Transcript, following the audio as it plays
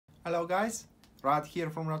Hello guys, Rad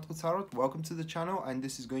here from Radko. Welcome to the channel, and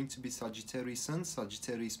this is going to be Sagittarius Sun,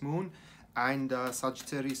 Sagittarius Moon, and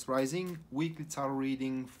Sagittarius Rising weekly tarot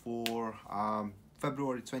reading for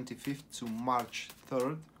February 25th to March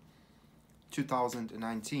 3rd,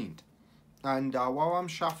 2019. And while I'm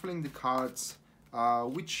shuffling the cards,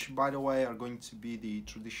 which by the way are going to be the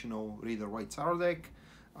traditional Rider-Waite tarot deck,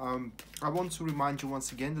 I want to remind you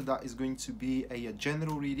once again that that is going to be a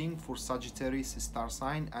general reading for Sagittarius star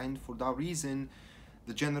sign, and for that reason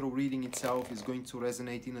the general reading itself is going to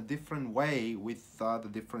resonate in a different way with the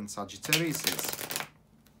different Sagittariuses.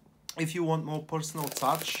 If you want more personal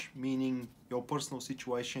touch, meaning your personal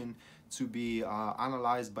situation to be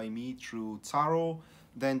analyzed by me through tarot,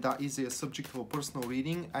 then that is a subject of a personal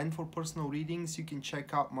reading. And for personal readings you can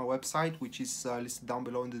check out my website, which is listed down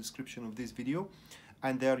below in the description of this video,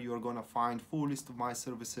 and there you are going to find full list of my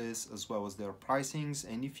services as well as their pricings.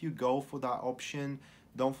 And if you go for that option,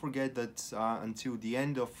 don't forget that until the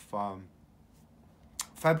end of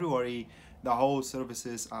February the whole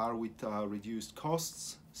services are with reduced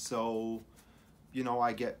costs, so you know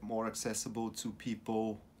I get more accessible to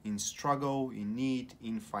people in struggle, in need,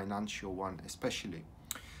 in financial one especially.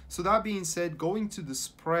 So that being said, going to the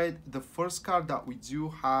spread, the first card that we do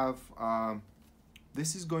have,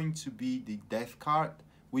 this is going to be the Death card,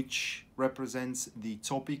 which represents the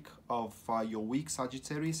topic of your week,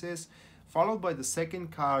 Sagittarius, followed by the second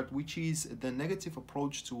card, which is the negative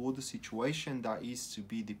approach toward the situation, that is to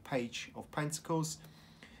be the Page of Pentacles.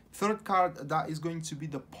 Third card, that is going to be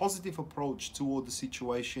the positive approach toward the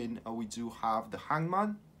situation, we do have the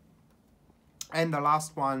Hangman. And the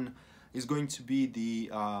last one is going to be the,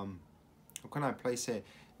 how can I place it,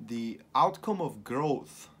 the outcome of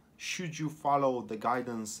growth. Should you follow the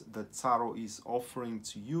guidance that tarot is offering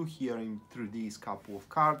to you here through these couple of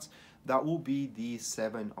cards, that will be the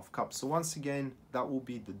Seven of Cups. So once again, that will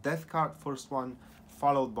be the Death card, first one,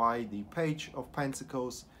 followed by the Page of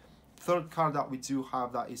Pentacles. Third card that we do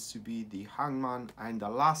have, that is to be the Hangman, and the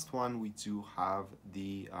last one we do have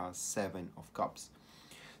the Seven of Cups.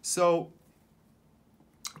 So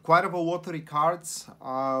quite of a watery cards,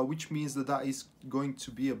 which means that that is going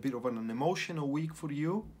to be a bit of an emotional week for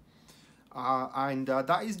you. And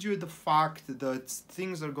that is due to the fact that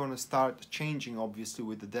things are going to start changing, obviously,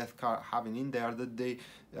 with the Death card having in there that they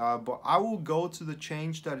but I will go to the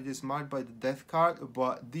change that it is marked by the Death card.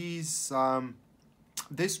 But these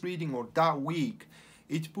this reading or that week,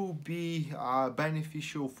 it will be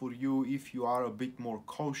beneficial for you if you are a bit more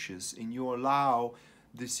cautious and you allow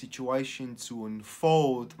the situation to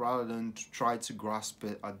unfold rather than to try to grasp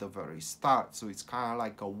it at the very start. So it's kind of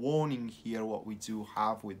like a warning here, what we do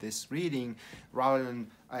have with this reading, rather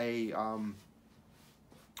than a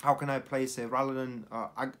how can I place it, rather than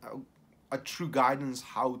a true guidance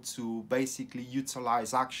how to basically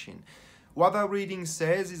utilize action. What that reading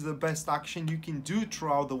says is the best action you can do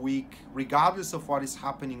throughout the week, regardless of what is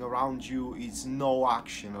happening around you, is no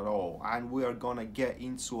action at all, and we are gonna get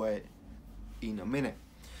into it in a minute.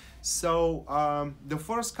 So the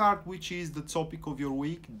first card, which is the topic of your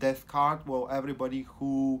week, Death card, well, everybody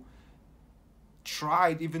who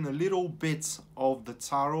tried even a little bit of the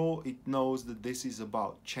tarot, it knows that this is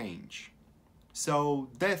about change. So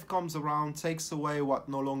death comes around, takes away what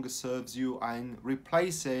no longer serves you and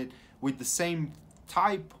replace it with the same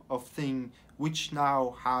type of thing which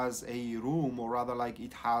now has a room, or rather like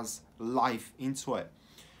it has life into it.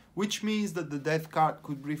 Which means that the Death card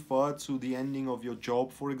could refer to the ending of your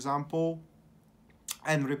job, for example,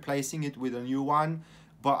 and replacing it with a new one.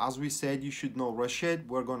 But as we said, you should not rush it.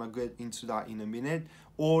 We're gonna get into that in a minute.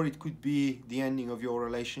 Or it could be the ending of your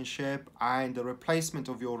relationship and the replacement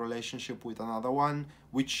of your relationship with another one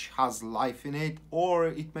which has life in it. Or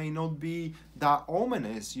it may not be that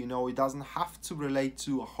ominous, you know, it doesn't have to relate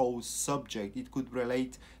to a whole subject. It could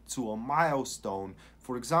relate to a milestone.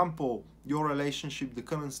 For example, your relationship, the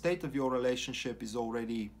current state of your relationship is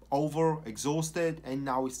already over, exhausted, and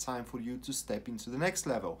now it's time for you to step into the next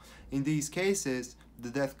level. In these cases, the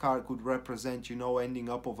Death card could represent, you know, ending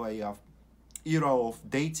up of a era of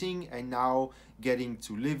dating and now getting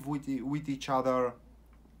to live with each other,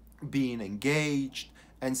 being engaged,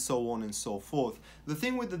 and so on and so forth. The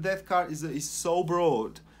thing with the Death card is that it's so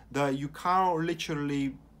broad that you can't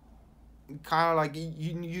literally kind of like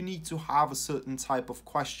you need to have a certain type of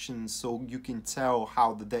question so you can tell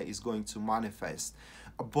how the death is going to manifest.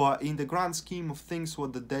 But in the grand scheme of things,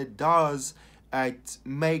 what the death does, it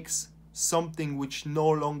makes something which no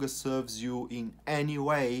longer serves you in any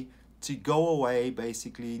way to go away,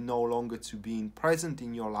 basically no longer to being present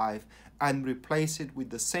in your life, and replace it with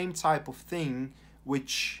the same type of thing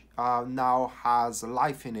which now has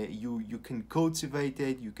life in it. You can cultivate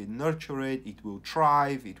it, you can nurture it, it will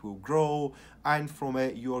thrive, it will grow, and from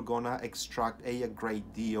it you're gonna extract a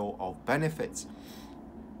great deal of benefits.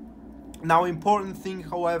 Now, important thing,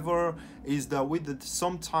 however, is that with the,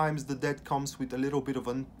 sometimes the death comes with a little bit of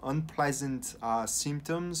unpleasant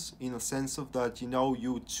symptoms, in a sense of that, you know,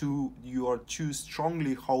 you are too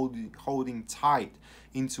strongly holding tight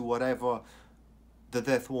into whatever the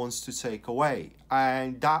death wants to take away,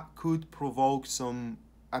 and that could provoke some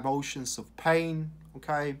emotions of pain.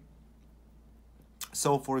 Okay,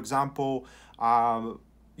 so for example,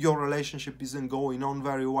 your relationship isn't going on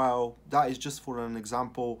very well. That is just for an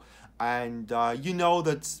example, and you know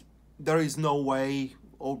that there is no way,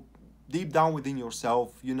 or deep down within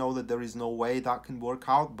yourself you know that there is no way that can work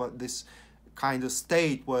out, but this kind of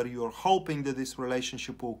state where you're hoping that this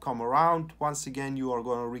relationship will come around, once again you are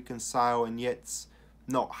going to reconcile, and yet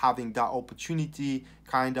not having that opportunity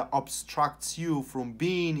kind of obstructs you from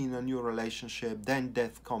being in a new relationship. Then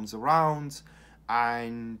death comes around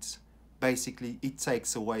and basically it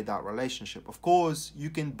takes away that relationship. Of course, you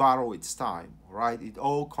can borrow its time, right? It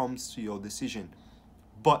all comes to your decision.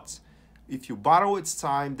 But if you borrow its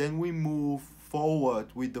time, then we move forward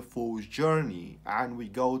with the Fool's journey, and we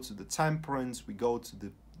go to the Temperance, we go to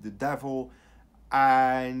the Devil,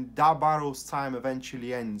 and that borrow's time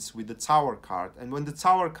eventually ends with the Tower card. And when the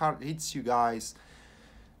Tower card hits you guys,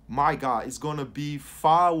 my God, it's gonna be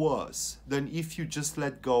far worse than if you just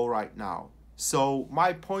let go right now. So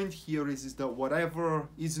my point here is that whatever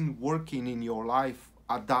isn't working in your life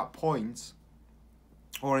at that point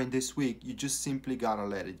or in this week, you just simply gotta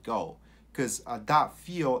let it go, because at that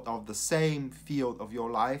field of the same field of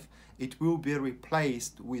your life, it will be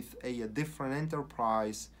replaced with a different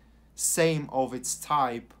enterprise, same of its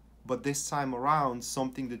type, but this time around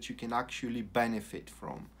something that you can actually benefit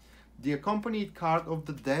from. The accompanied card of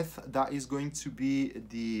the death, that is going to be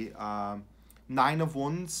the Nine of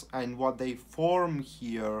Wands, and what they form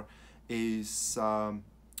here is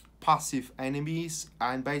passive enemies.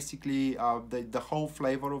 And basically the whole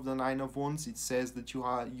flavor of the Nine of Wands, it says that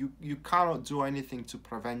you cannot do anything to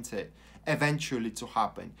prevent it eventually to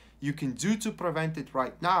happen. You can do to prevent it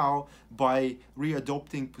right now by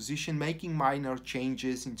readopting position, making minor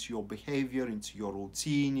changes into your behavior, into your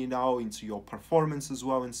routine, you know, into your performance as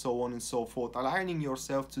well, and so on and so forth, aligning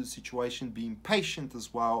yourself to the situation, being patient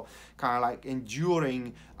as well, kind of like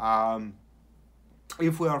enduring.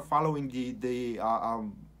 If we are following the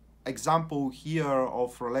example here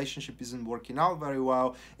of relationship isn't working out very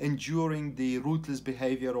well, enduring the ruthless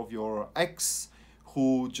behavior of your ex,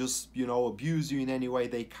 who just, you know, abuse you in any way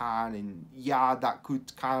they can, and yeah, that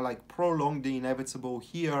could kind of like prolong the inevitable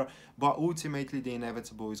here, but ultimately the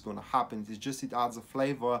inevitable is going to happen. It's just, it adds a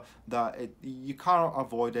flavor that you cannot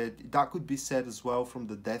avoid it. That could be said as well from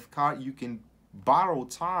the Death card. You can borrow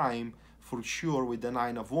time for sure with the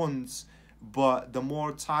Nine of Wands, but the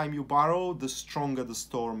more time you borrow, the stronger the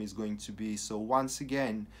storm is going to be. So once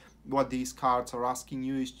again, what these cards are asking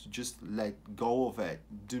you is to just let go of it.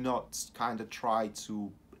 Do not kind of try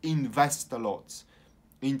to invest a lot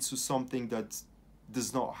into something that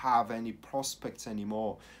does not have any prospects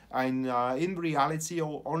anymore. And in reality,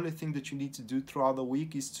 the only thing that you need to do throughout the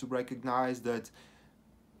week is to recognize that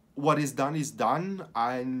what is done,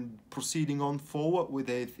 and proceeding on forward with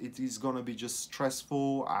it, it is going to be just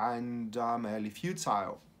stressful and merely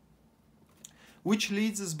futile. Which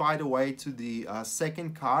leads us, by the way, to the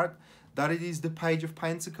second card, that it is the Page of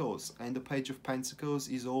Pentacles. And the Page of Pentacles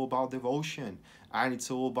is all about devotion, and it's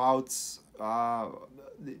all about,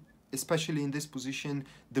 especially in this position,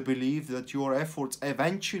 the belief that your efforts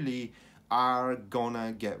eventually are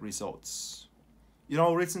gonna get results. You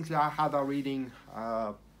know, recently I had a reading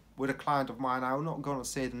with a client of mine. I'm not gonna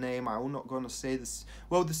say the name, I'm not gonna say this.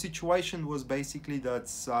 Well, the situation was basically that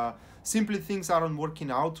simply things aren't working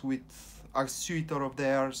out with a suitor of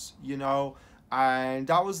theirs, you know, and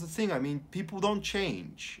that was the thing. I mean, people don't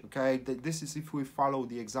change, okay? This is if we follow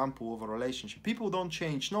the example of a relationship. People don't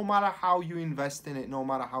change, no matter how you invest in it, no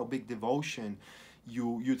matter how big devotion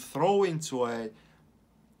you throw into it.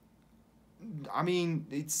 I mean,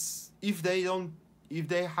 it's, if they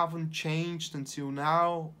haven't changed until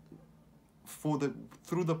now,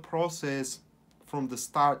 through the process from the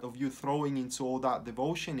start of you throwing into all that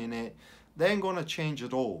devotion in it, they ain't gonna change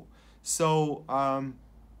at all. So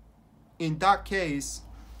in that case,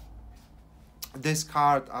 this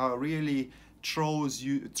card really throws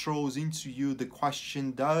into you the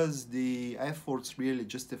question: does the efforts really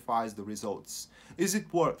justifies the results? Is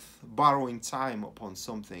it worth borrowing time upon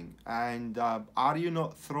something? And are you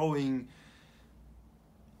not throwing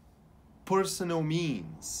personal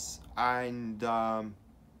means and kind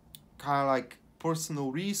of like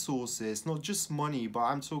personal resources, not just money, but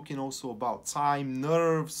I'm talking also about time,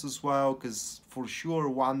 nerves as well, because for sure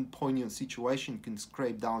one poignant situation can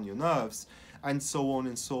scrape down your nerves, and so on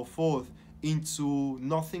and so forth, into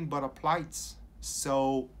nothing but a plight.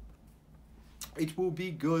 So it will be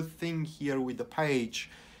good thing here with the page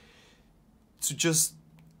to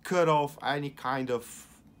cut off any kind of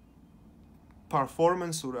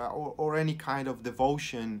performance or any kind of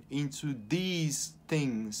devotion into these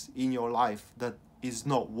things in your life that is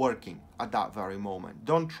not working at that very moment.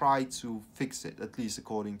 Don't try to fix it, at least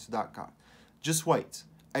according to that card. Just wait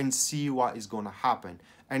and see what is going to happen.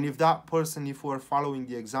 And if that person, if we're following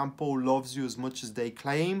the example, loves you as much as they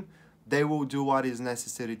claim, they will do what is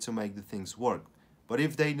necessary to make the things work. But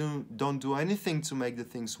if they don't do anything to make the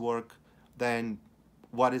things work, then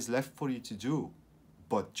what is left for you to do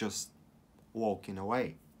but just walking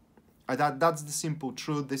away? That's the simple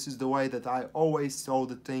truth. This is the way that I always saw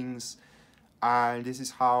the things, and this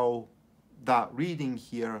is how that reading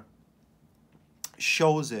here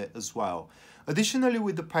shows it as well. Additionally,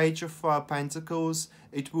 with the Page of Pentacles,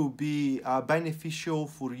 it will be beneficial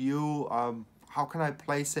for you, how can I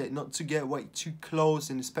place it, not to get way too close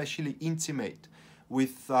and especially intimate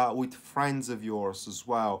with friends of yours as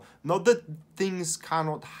well. Not that things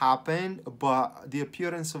cannot happen, but the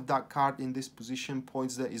appearance of that card in this position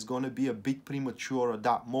points that it's going to be a bit premature at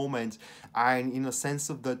that moment, and in a sense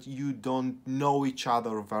of that you don't know each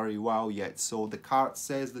other very well yet. So the card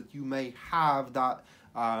says that you may have that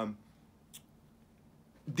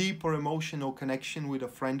deeper emotional connection with a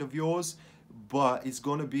friend of yours, but it's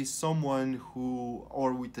going to be someone who,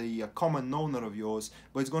 or with a common knower of yours,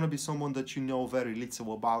 but it's going to be someone that you know very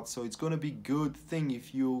little about. So it's going to be good thing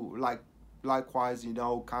if you likewise, you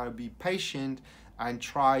know, kind of be patient and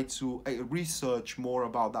try to research more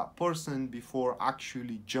about that person before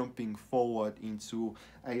actually jumping forward into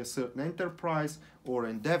a certain enterprise or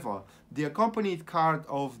endeavor. The accompanied card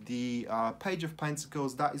of the Page of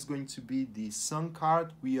Pentacles, that is going to be the Sun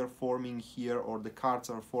card. We are forming here, or the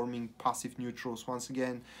cards are forming passive neutrals once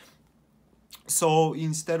again. So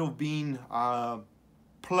instead of being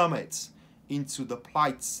plummets into the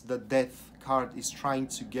plights that Death card is trying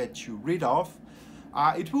to get you rid of,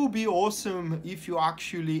 it will be awesome if you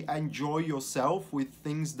actually enjoy yourself with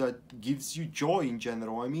things that gives you joy in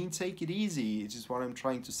general. I mean, take it easy. It's just what I'm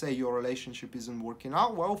trying to say. Your relationship isn't working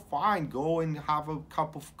out, well, fine, go and have a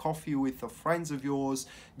cup of coffee with friends of yours,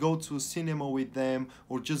 go to a cinema with them,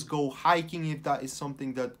 or just go hiking if that is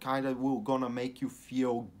something that kind of will gonna make you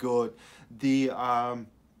feel good. The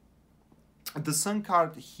Sun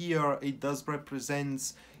card here, it does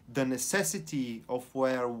represent the necessity of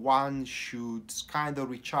where one should kind of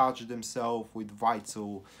recharge themselves with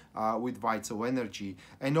vital energy.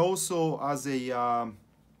 And also as a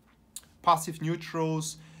passive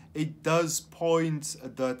neutrals, it does point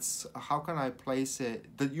that, how can I place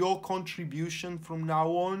it, that your contribution from now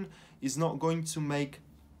on is not going to make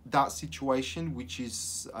that situation, which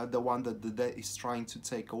is the one that the death is trying to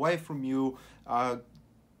take away from you,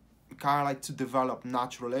 kind of like to develop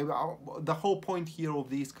naturally. The whole point here of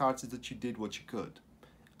these cards is that you did what you could,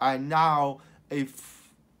 and now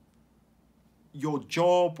if your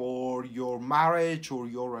job or your marriage or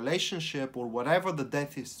your relationship or whatever the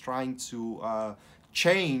death is trying to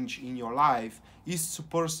change in your life is to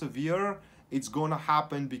persevere, it's gonna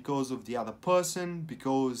happen because of the other person,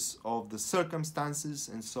 because of the circumstances,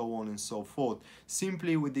 and so on and so forth.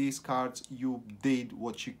 Simply with these cards, you did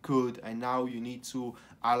what you could, and now you need to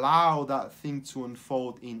allow that thing to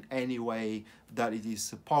unfold in any way that it is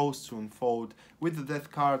supposed to unfold. With the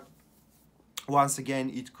Death card, once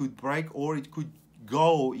again, it could break or it could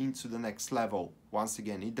go into the next level. Once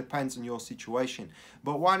again, it depends on your situation.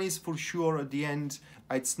 But one is for sure, at the end,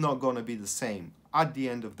 it's not going to be the same at the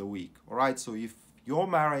end of the week. All right, so if your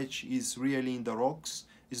marriage is really in the rocks,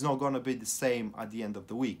 it's not going to be the same at the end of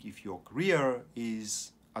the week. If your career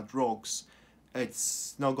is at rocks,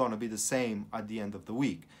 it's not going to be the same at the end of the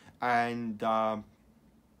week. And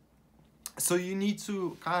so you need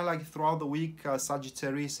to kind of like throughout the week,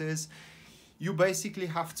 Sagittarius says, you basically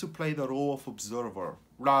have to play the role of observer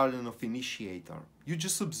rather than of initiator. You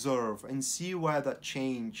just observe and see where that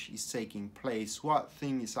change is taking place, what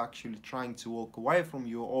thing is actually trying to walk away from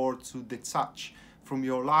you or to detach from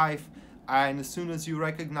your life. And as soon as you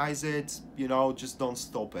recognize it, you know, just don't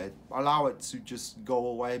stop it. Allow it to just go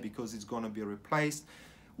away because it's going to be replaced.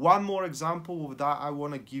 One more example of that I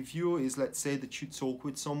want to give you is, let's say that you talk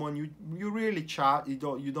with someone, you really chat, you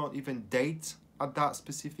don't even date at that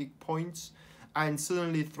specific point. And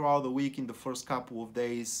suddenly throughout the week, in the first couple of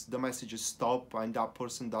days, the messages stop and that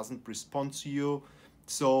person doesn't respond to you.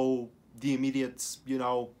 So the immediate, you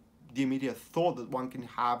know, the immediate thought that one can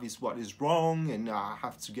have is what is wrong, and I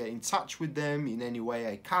have to get in touch with them in any way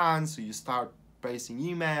I can. So you start placing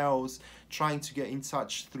emails, trying to get in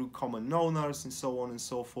touch through common owners and so on and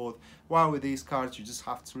so forth. While with these cards, you just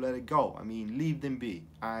have to let it go. I mean, leave them be,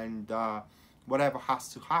 and whatever has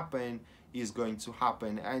to happen is going to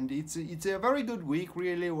happen. And it's a very good week,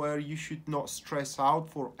 really, where you should not stress out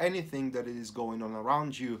for anything that is going on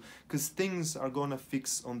around you, because things are going to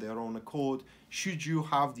fix on their own accord should you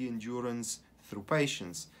have the endurance through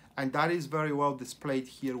patience. And that is very well displayed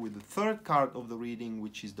here with the third card of the reading,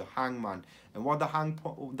 which is the Hangman. And what the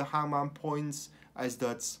Hangman points is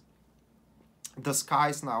that the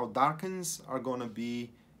skies now are going to be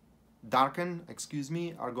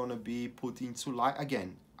put into light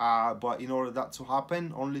again. But in order that to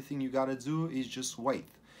happen, only thing you gotta do is just wait.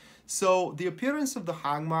 So the appearance of the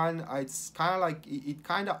Hangman, it's kind of like, it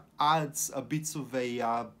kind of adds a bit of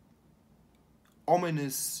a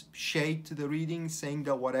ominous shade to the reading, saying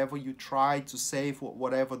that whatever you try to save,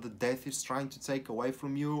 whatever the death is trying to take away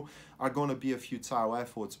from you, are going to be a futile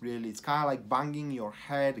efforts, really. It's kind of like banging your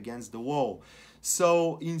head against the wall.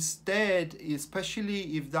 So instead,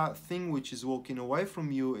 especially if that thing which is walking away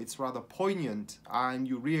from you, it's rather poignant and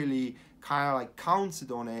you really kind of like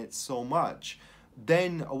counted on it so much,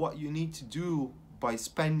 then what you need to do by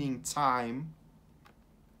spending time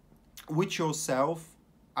with yourself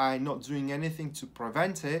and not doing anything to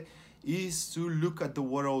prevent it is to look at the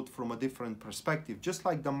world from a different perspective, just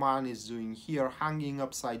like the man is doing here, hanging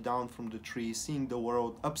upside down from the tree, seeing the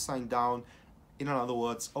world upside down. In other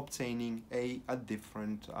words, obtaining a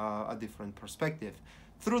different perspective.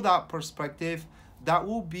 Through that perspective, that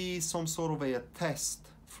will be some sort of a test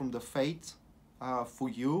from the fate for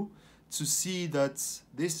you to see that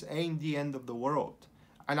this ain't the end of the world.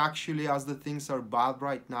 And actually, as the things are bad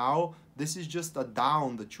right now, this is just a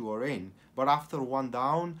down that you are in. But after one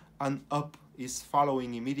down, an up is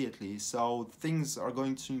following immediately. So things are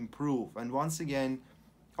going to improve. And once again,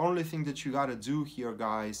 only thing that you gotta do here,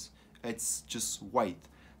 guys, it's just wait.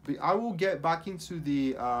 But I will get back into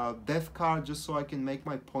the death card just so I can make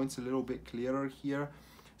my points a little bit clearer here.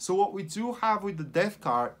 So what we do have with the death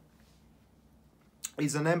card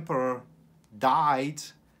is an emperor died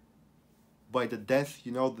by the death.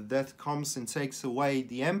 You know, the death comes and takes away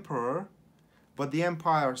the emperor, but the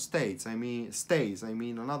empire stays. I mean,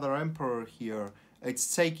 another emperor here,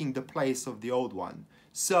 it's taking the place of the old one.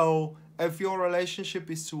 So if your relationship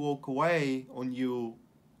is to walk away on you,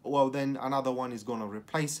 well, then another one is going to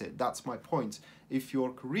replace it. That's my point. If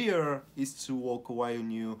your career is to walk away on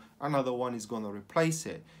you, another one is going to replace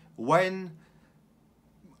it. When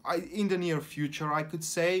in the near future, I could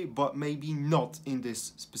say, but maybe not in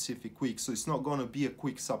this specific week. So it's not going to be a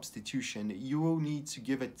quick substitution. You will need to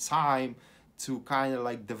give it time to kind of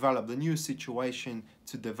like develop the new situation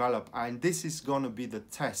to develop, and this is going to be the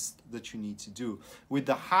test that you need to do. With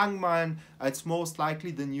the Hangman, it's most likely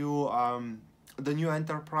the new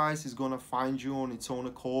enterprise is going to find you on its own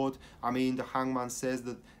accord. I mean, the Hangman says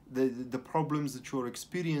that the problems that you're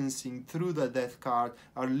experiencing through the death card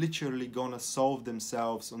are literally going to solve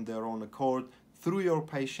themselves on their own accord through your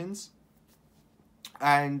patience.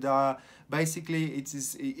 And basically it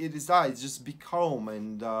is that, it's just be calm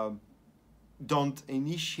and don't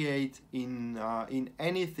initiate in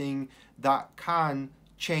anything that can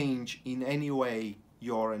change in any way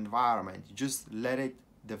your environment. Just let it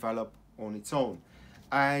develop on its own.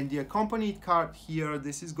 And the accompanied card here,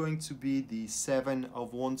 this is going to be the 7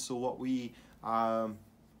 of Wands. So what we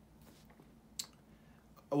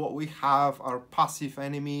have are passive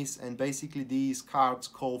enemies, and basically these cards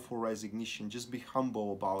call for resignation. Just be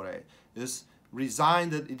humble about it. Just resign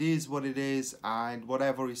that it is what it is, and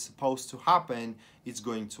whatever is supposed to happen, it's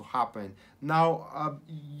going to happen. Now,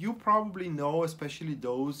 you probably know, especially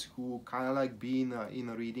those who kind of like be in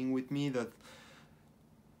a reading with me, that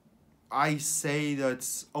I say that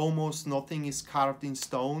almost nothing is carved in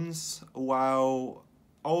stones. While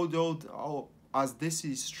although as this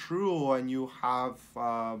is true, and you have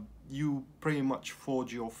you pretty much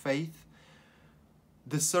forge your faith,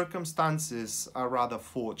 the circumstances are rather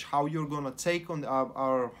forged. How you're gonna take on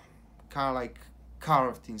are kind of like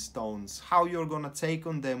carved in stones. How you're gonna take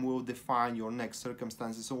on them will define your next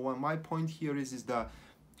circumstances. So what my point here is that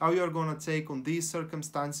how you're going to take on these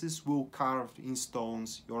circumstances will carve in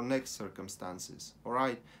stones your next circumstances, all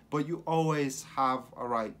right? But you always have a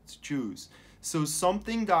right to choose. So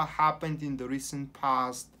something that happened in the recent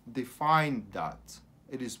past defined that.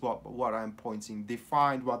 It is what I'm pointing,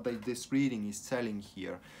 defined what this reading is telling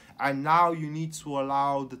here. And now you need to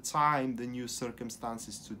allow the time, the new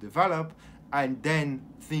circumstances to develop, and then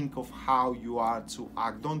think of how you are to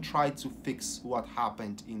act. Don't try to fix what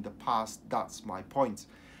happened in the past. That's my point.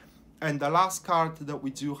 And the last card that we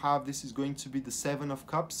do have, this is going to be the Seven of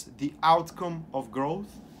Cups, the outcome of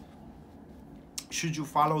growth. Should you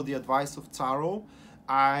follow the advice of Tarot,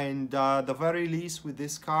 and the very least with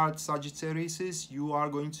this card, Sagittarius, is you are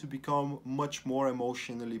going to become much more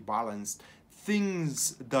emotionally balanced.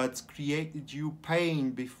 Things that created you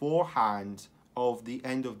pain beforehand of the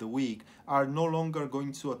end of the week are no longer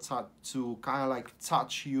going to kind of like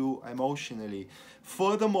touch you emotionally.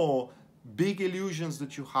 Furthermore, big illusions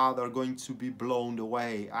that you had are going to be blown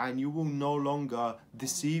away, and you will no longer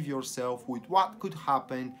deceive yourself with what could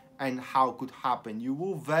happen and how could happen. You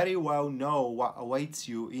will very well know what awaits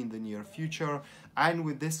you in the near future, and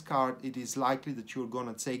with this card it is likely that you're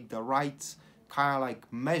going to take the right kind of like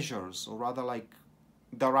measures, or rather like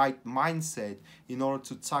the right mindset in order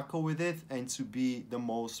to tackle with it and to be the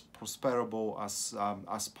most prosperable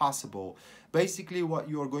as possible. Basically, what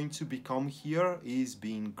you are going to become here is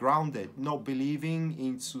being grounded, not believing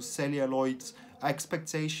into celluloid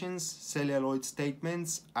expectations, celluloid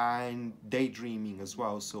statements, and daydreaming as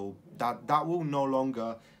well. So that will no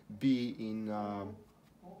longer be in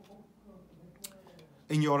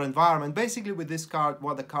your environment. Basically, with this card,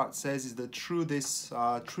 what the card says is that through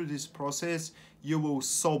this process, you will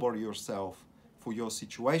sober yourself for your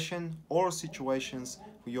situation or situations,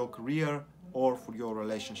 for your career or for your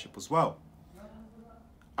relationship as well.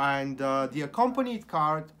 And the accompanied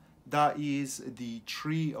card, that is the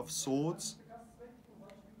Three of Swords.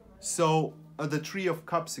 So the Three of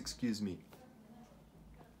Cups, excuse me.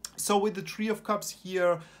 So with the Three of Cups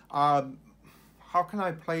here, how can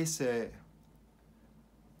I place it?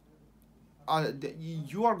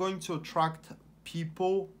 You are going to attract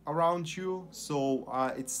people around you, so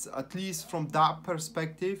it's at least from that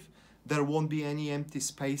perspective there won't be any empty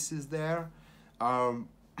spaces there, and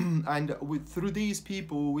through these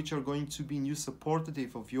people, which are going to be new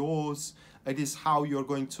supportive of yours, it is how you're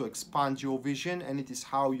going to expand your vision, and it is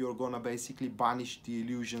how you're going to basically banish the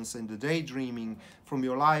illusions and the daydreaming from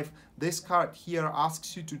your life. This card here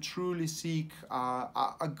asks you to truly seek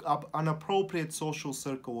an appropriate social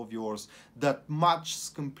circle of yours that matches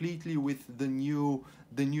completely with the new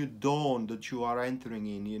dawn that you are entering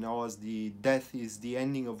in. You know, as the death is the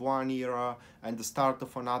ending of one era and the start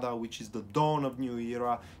of another, which is the dawn of new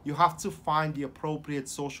era. You have to find the appropriate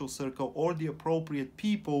social circle or the appropriate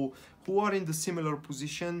people who are in the similar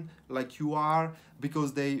position like you are,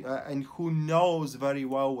 because they and who knows very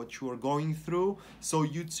well what you are going through, so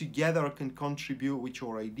you together can contribute with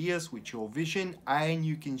your ideas, with your vision, and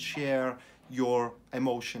you can share your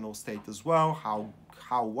emotional state as well, how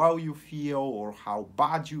well you feel or how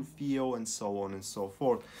bad you feel, and so on and so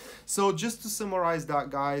forth. So just to summarize that,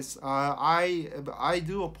 guys, I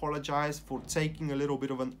do apologize for taking a little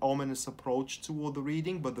bit of an ominous approach toward the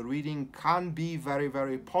reading, but the reading can be very,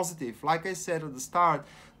 very positive. Like I said at the start,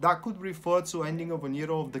 that could refer to ending of an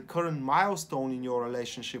era of the current milestone in your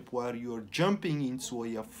relationship, where you're jumping into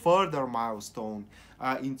a further milestone,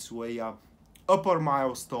 into a upper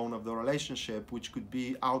milestone of the relationship, which could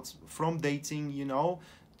be out from dating, you know,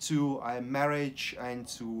 to a marriage, and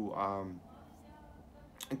to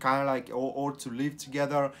kind of like or to live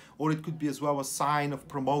together. Or it could be as well a sign of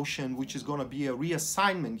promotion, which is going to be a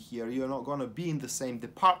reassignment here. You're not going to be in the same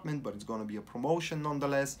department, but it's going to be a promotion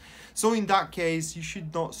nonetheless. So in that case, you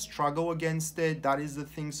should not struggle against it. That is the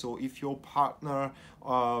thing. So if your partner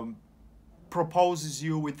proposes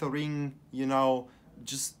you with a ring, you know,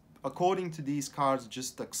 just according to these cards,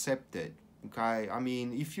 just accept it. Okay, I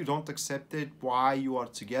mean, if you don't accept it, why you are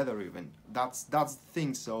together even? That's the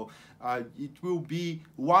thing. So it will be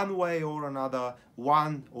one way or another.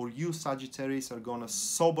 One or you Sagittarius are gonna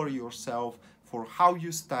sober yourself for how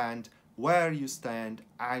you stand, where you stand,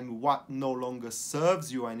 and what no longer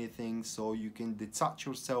serves you anything, so you can detach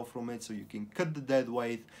yourself from it, so you can cut the dead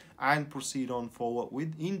weight and proceed on forward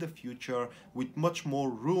with in the future with much more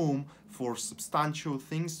room for substantial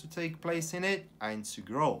things to take place in it and to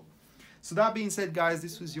grow. So that being said, guys,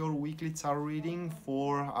 this was your weekly tarot reading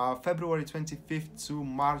for February 25th to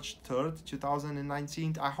March 3rd,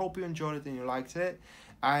 2019. I hope you enjoyed it and you liked it.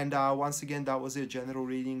 And once again, that was a general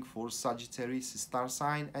reading for Sagittarius star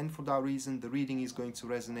sign. And for that reason, the reading is going to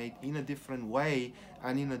resonate in a different way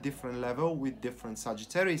and in a different level with different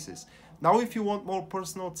Sagittariuses. Now, if you want more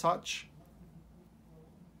personal touch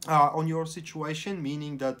on your situation,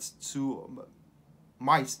 meaning that to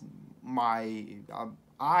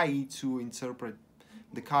I to interpret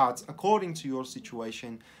the cards according to your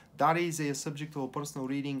situation, That is a subject of a personal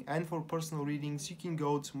reading, and for personal readings you can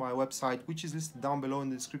go to my website, which is listed down below in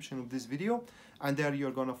the description of this video, and there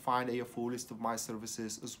you're gonna find a full list of my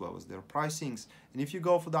services as well as their pricings. And if you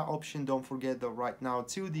go for that option, don't forget that right now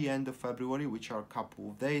till the end of February, which are a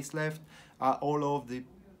couple of days left, all of the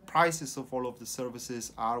prices of all of the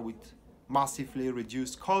services are with massively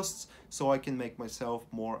reduced costs, so I can make myself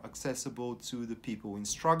more accessible to the people in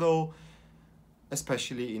struggle,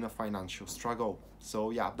 especially in a financial struggle.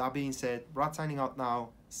 So yeah, that being said, Brad signing out now.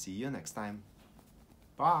 See you next time.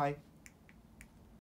 Bye.